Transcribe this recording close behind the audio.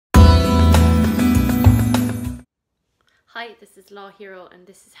Hi, this is Law Hero and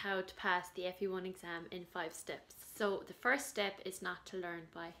this is how to pass the FE1 exam in 5 steps. So the first step is not to learn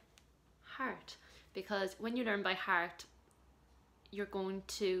by heart, because when you learn by heart you're going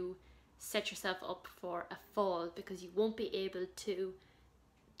to set yourself up for a fall, because you won't be able to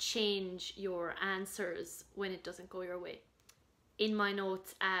change your answers when it doesn't go your way. In my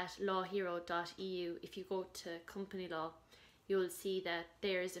notes at lawhero.eu, if you go to company law, you'll see that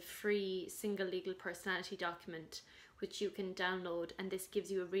there is a free single legal personality document which you can download, and this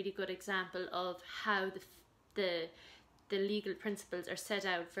gives you a really good example of how the legal principles are set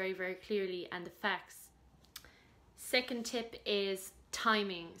out very, very clearly, and the facts. Second tip is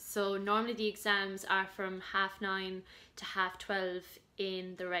timing. So normally the exams are from 9:30 to 12:30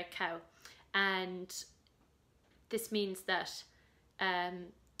 in the Red Cow, and this means that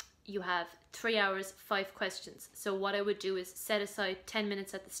you have 3 hours, 5 questions. So what I would do is set aside 10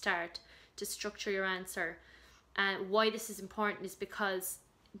 minutes at the start to structure your answer. And why this is important is because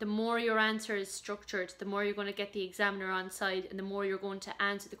the more your answer is structured, the more you're going to get the examiner on side, and the more you're going to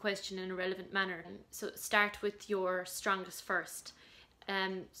answer the question in a relevant manner. So start with your strongest first.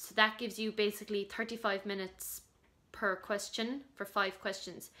 So that gives you basically 35 minutes per question for 5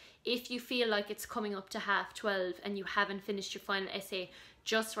 questions. If you feel like it's coming up to 12:30 and you haven't finished your final essay,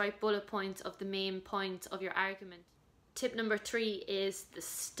 just write bullet points of the main points of your argument. Tip number 3 is the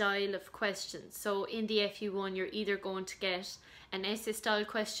style of questions. So in the FE1 you're either going to get an essay style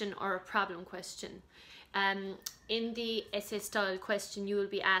question or a problem question. In the essay style question you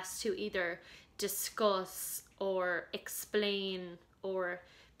will be asked to either discuss or explain or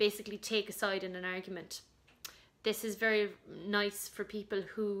basically take a side in an argument. This is very nice for people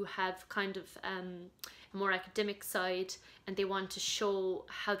who have kind of a more academic side and they want to show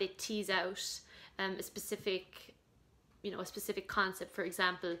how they tease out a specific concept. For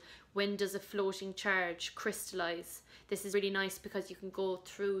example, when does a floating charge crystallize? This is really nice because you can go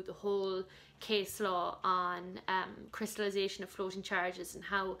through the whole case law on crystallization of floating charges and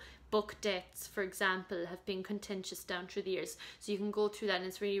how book debts, for example, have been contentious down through the years. So you can go through that, and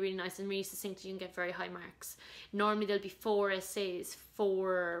it's really, really nice and really succinct. You can get very high marks. Normally there'll be 4 essays,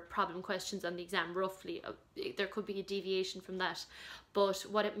 4 problem questions on the exam, roughly. There could be a deviation from that, but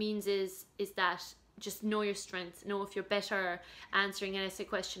what it means is that just know your strengths. Know if you're better answering an essay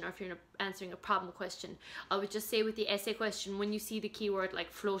question or if you're answering a problem question. I would just say with the essay question, when you see the keyword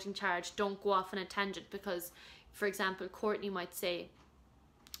like floating charge, don't go off on a tangent, because, for example, Courtney might say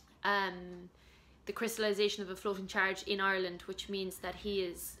the crystallization of a floating charge in Ireland, which means that he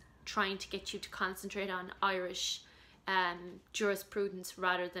is trying to get you to concentrate on Irish jurisprudence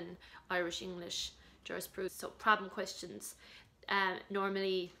rather than Irish English jurisprudence. So problem questions,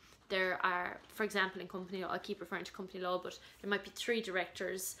 normally there are, for example, in company law, I keep referring to company law, but there might be 3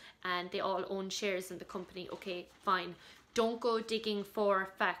 directors and they all own shares in the company. Okay, fine. Don't go digging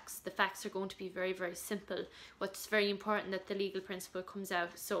for facts. The facts are going to be very, very simple. What's very important that the legal principle comes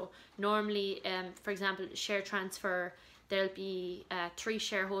out. So normally, for example, share transfer, there'll be 3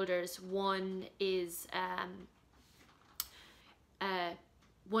 shareholders. One is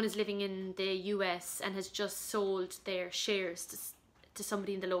living in the US and has just sold their shares to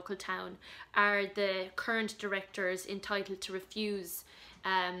somebody in the local town. Are the current directors entitled to refuse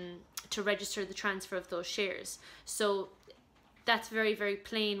to register the transfer of those shares? So that's very, very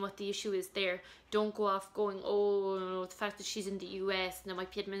plain what the issue is there. Don't go off going, oh no, the fact that she's in the US and there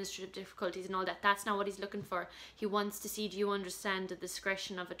might be administrative difficulties and all that. That's not what he's looking for. He wants to see, do you understand the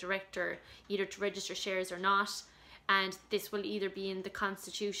discretion of a director either to register shares or not? And this will either be in the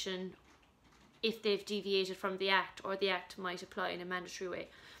Constitution if they've deviated from the Act, or the Act might apply in a mandatory way.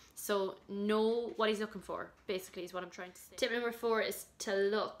 So know what he's looking for, basically, is what I'm trying to say. Tip number 4 is to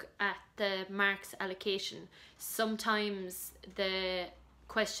look at the marks allocation. Sometimes the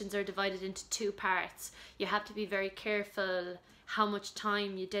questions are divided into 2 parts. You have to be very careful how much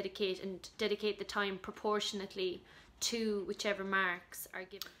time you dedicate, and dedicate the time proportionately to whichever marks are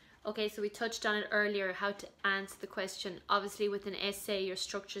given. Okay, so we touched on it earlier, how to answer the question. Obviously with an essay, your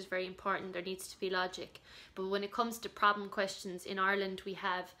structure is very important. There needs to be logic. But when it comes to problem questions, in Ireland we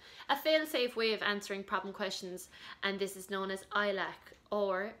have a fail-safe way of answering problem questions, and this is known as ILAC,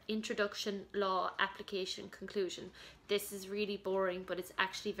 or Introduction, Law, Application, Conclusion. This is really boring, but it's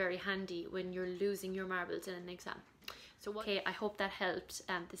actually very handy when you're losing your marbles in an exam. So okay, I hope that helped.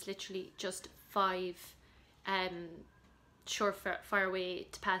 There's literally just 5 surefire way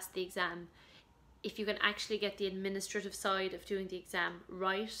to pass the exam. If you can actually get the administrative side of doing the exam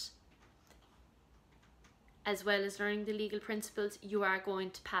right, as well as learning the legal principles, you are going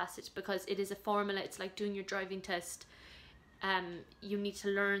to pass it, because it is a formula. It's like doing your driving test. you need to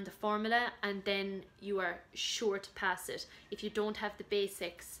learn the formula, and then you are sure to pass it. If you don't have the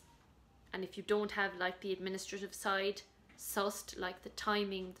basics, and if you don't have like the administrative side sussed, like the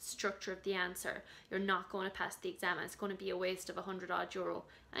timing, the structure of the answer, you're not going to pass the exam, and it's going to be a waste of €100 and you're going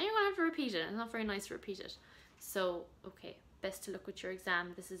to have to repeat it. It's not very nice to repeat it. So okay, best to look with your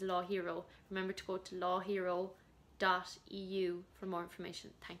exam. This is Law Hero. Remember to go to lawhero.eu for more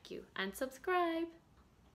information. Thank you, and subscribe.